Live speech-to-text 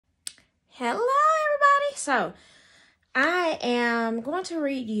Hello, everybody. So, I am going to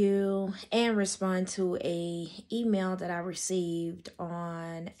read you and respond to a email that I received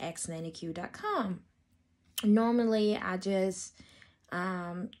on xnannyq.com. Normally, I just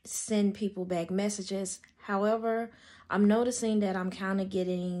send people back messages. However, I'm noticing that I'm kind of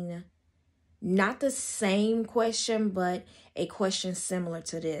getting not the same question, but a question similar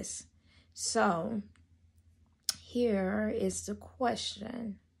to this. So, here is the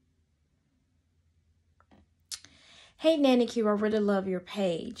question. Hey, Nanny Q, I really love your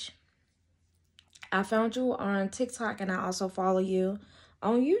page. I found you on TikTok and I also follow you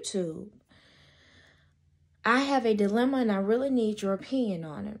on YouTube. I have a dilemma and I really need your opinion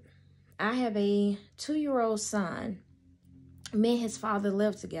on it. I have a 2-year-old son. Me and his father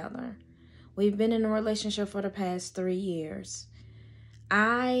live together. We've been in a relationship for the past 3 years.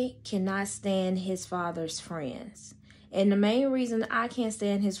 I cannot stand his father's friends. And the main reason I can't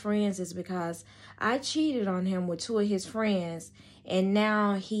stand his friends is because I cheated on him with 2 of his friends, and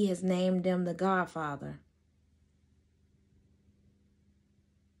now he has named them the Godfather.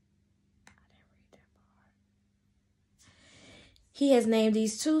 He has named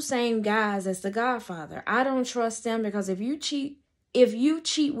these 2 same guys as the Godfather. I don't trust them because if you cheat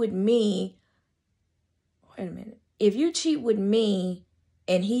with me, wait a minute. If you cheat with me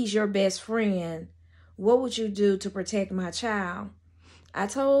and he's your best friend, what would you do to protect my child? I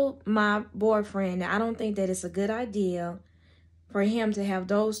told my boyfriend that I don't think that it's a good idea for him to have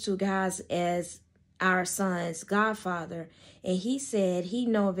those 2 guys as our son's godfather. And he said he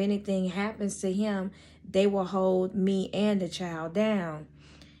know if anything happens to him, they will hold me and the child down.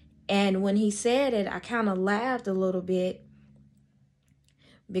 And when he said it, I kind of laughed a little bit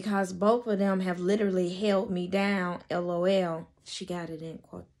because both of them have literally held me down, LOL. She got it in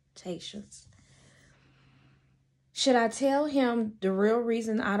quotations. Should I tell him the real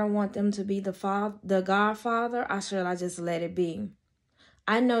reason I don't want them to be the godfather, or should I just let it be?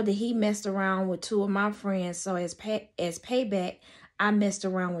 I know that he messed around with 2 of my friends, so as payback, I messed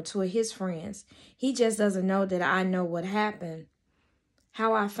around with 2 of his friends. He just doesn't know that I know what happened.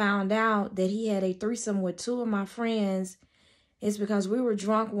 How I found out that he had a threesome with 2 of my friends is because we were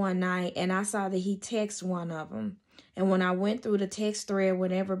drunk one night and I saw that he texted one of them. And when I went through the text thread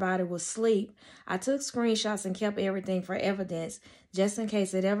when everybody was asleep, I took screenshots and kept everything for evidence, just in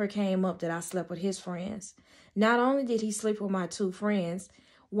case it ever came up that I slept with his friends. Not only did he sleep with my 2 friends,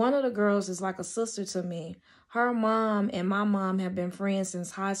 one of the girls is like a sister to me. Her mom and my mom have been friends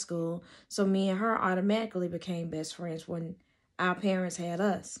since high school, so me and her automatically became best friends when our parents had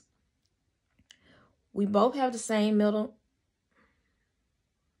us. We both have the same middle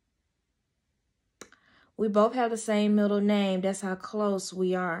name. That's how close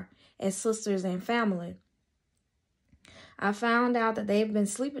we are as sisters and family. I found out that they've been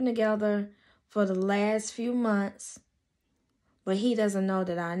sleeping together for the last few months, but he doesn't know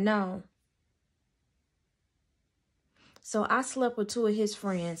that I know. So I slept with 2 of his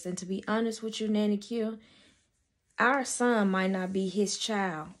friends, and to be honest with you, Nanny Q, our son might not be his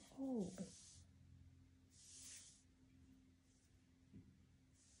child. Ooh.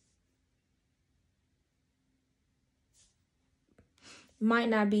 Might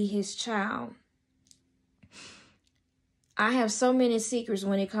not be his child. I have so many secrets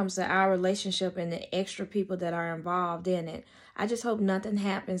when it comes to our relationship and the extra people that are involved in it. I just hope nothing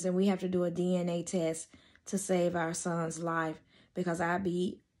happens and we have to do a DNA test to save our son's life, because I'd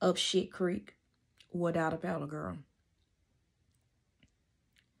be up shit creek without a paddle, girl.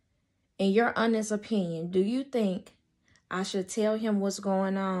 In your honest opinion, do you think I should tell him what's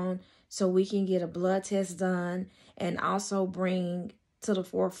going on so we can get a blood test done and also bring to the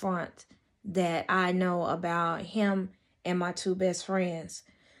forefront that I know about him and my 2 best friends?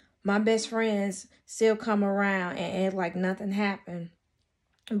 My best friends still come around and act like nothing happened.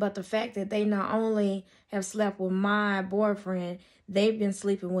 But the fact that they not only have slept with my boyfriend, they've been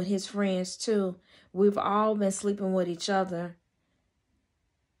sleeping with his friends too. We've all been sleeping with each other.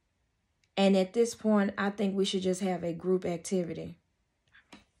 And at this point, I think we should just have a group activity.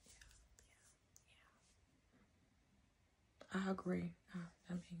 I agree.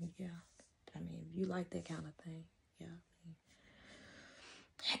 I mean, yeah. I mean, you like that kind of thing. Yeah.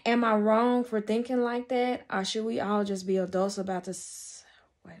 Am I wrong for thinking like that? Or should we all just be adults about this?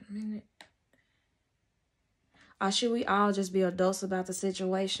 Wait a minute. Or should we all just be adults about the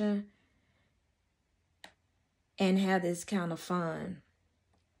situation and have this kind of fun?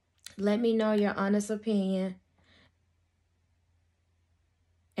 Let me know your honest opinion.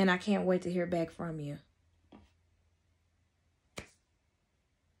 And I can't wait to hear back from you.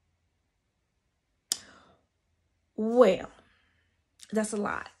 Well, that's a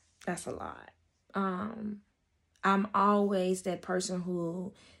lot. That's a lot. I'm always that person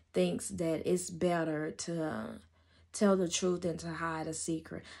who thinks that it's better to tell the truth than to hide a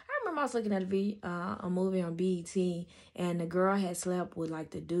secret. I remember I was looking at a movie on BET, and the girl had slept with like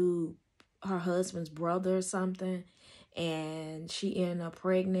the dude, her husband's brother or something, and she ended up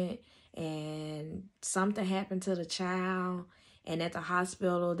pregnant, and something happened to the child, and at the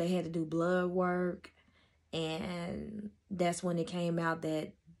hospital they had to do blood work, and that's when it came out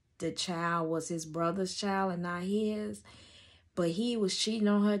that the child was his brother's child and not his. But he was cheating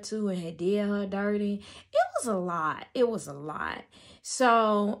on her too and had did her dirty. It was a lot. It was a lot.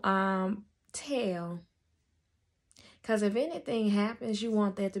 So, tell. Because if anything happens, you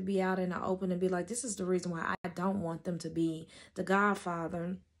want that to be out in the open and be like, this is the reason why I don't want them to be the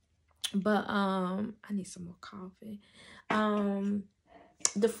godfather. But, I need some more coffee.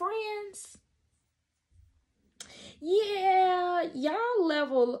 The friends. Yeah, y'all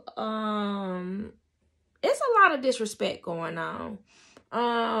level, it's a lot of disrespect going on.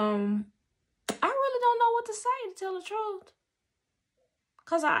 I really don't know what to say, to tell the truth.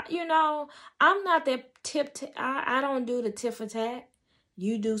 Cause I'm not that I don't do the tit for tat.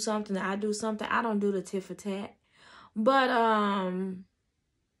 You do something, I do something. I don't do the tit for tat. But I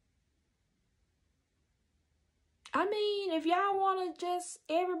mean, if y'all want to just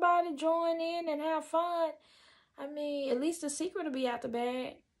everybody join in and have fun, I mean, at least the secret will be out the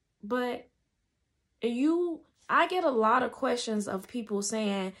bag. But I get a lot of questions of people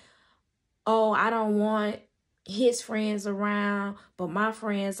saying, oh, I don't want his friends around, but my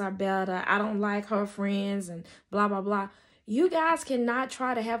friends are better. I don't like her friends and blah, blah, blah. You guys cannot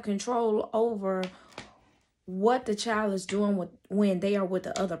try to have control over what the child is doing when they are with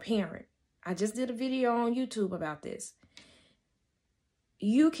the other parent. I just did a video on YouTube about this.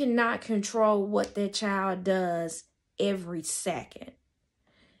 You cannot control what that child does every second.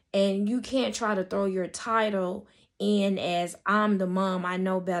 And you can't try to throw your title in as I'm the mom, I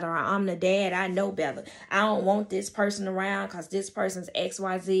know better, or I'm the dad, I know better. I don't want this person around because this person's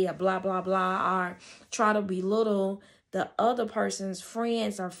XYZ or blah, blah, blah, or try to belittle the other person's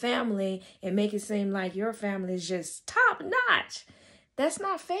friends or family and make it seem like your family is just top notch. That's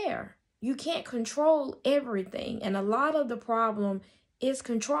not fair. You can't control everything. And a lot of the problem is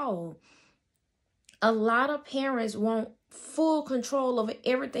control. A lot of parents want full control over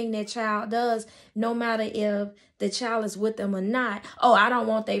everything that child does, no matter if the child is with them or not. Oh, I don't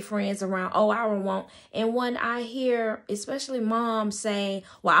want their friends around. Oh, I don't want. And when I hear, especially moms say,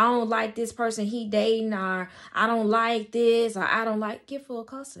 well, I don't like this person he dating, or I don't like this, or I don't like, get full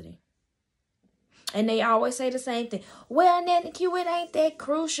custody. And they always say the same thing. Well, Nanny Q, it ain't that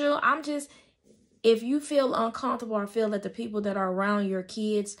crucial. If you feel uncomfortable or feel that the people that are around your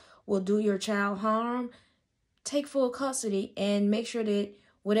kids will do your child harm, take full custody and make sure that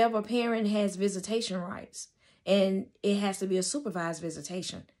whatever parent has visitation rights, and it has to be a supervised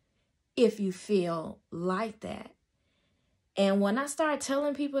visitation if you feel like that. And when I start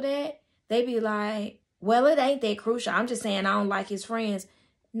telling people that, they be like, well, it ain't that crucial. I'm just saying I don't like his friends.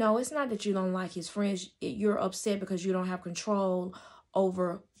 No, it's not that you don't like his friends. You're upset because you don't have control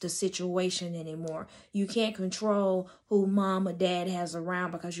over the situation anymore. You can't control who mom or dad has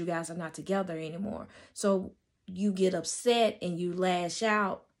around because you guys are not together anymore. So you get upset and you lash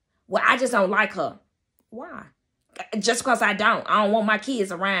out. Well, I just don't like her. Why? Just because I don't want my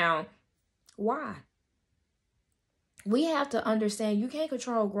kids around. Why? We have to understand you can't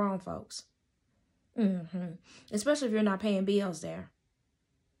control grown folks. Especially if you're not paying bills there.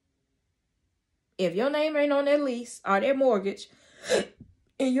 If your name ain't on their lease or their mortgage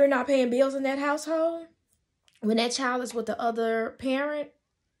and you're not paying bills in that household, when that child is with the other parent,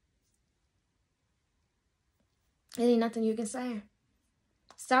 there ain't nothing you can say.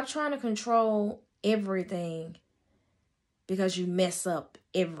 Stop trying to control everything because you mess up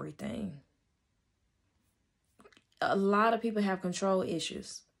everything. A lot of people have control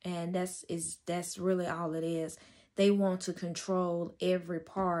issues, and that's really all it is. They want to control every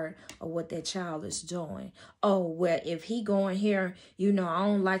part of what their child is doing. Oh, well, if he going here, I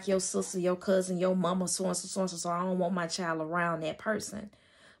don't like your sister, your cousin, your mama, so I don't want my child around that person.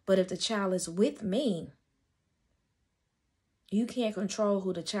 But if the child is with me, you can't control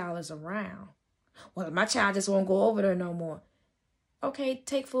who the child is around. Well, my child just won't go over there no more. Okay,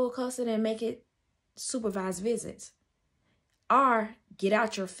 take full custody and make it supervised visits. Or get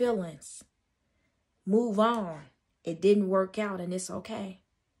out your feelings. Move on. It didn't work out and it's okay.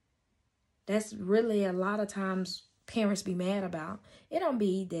 That's really a lot of times parents be mad about. It don't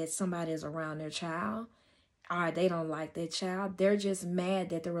be that somebody is around their child or they don't like their child. They're just mad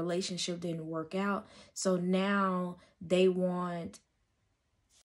that the relationship didn't work out. So now they want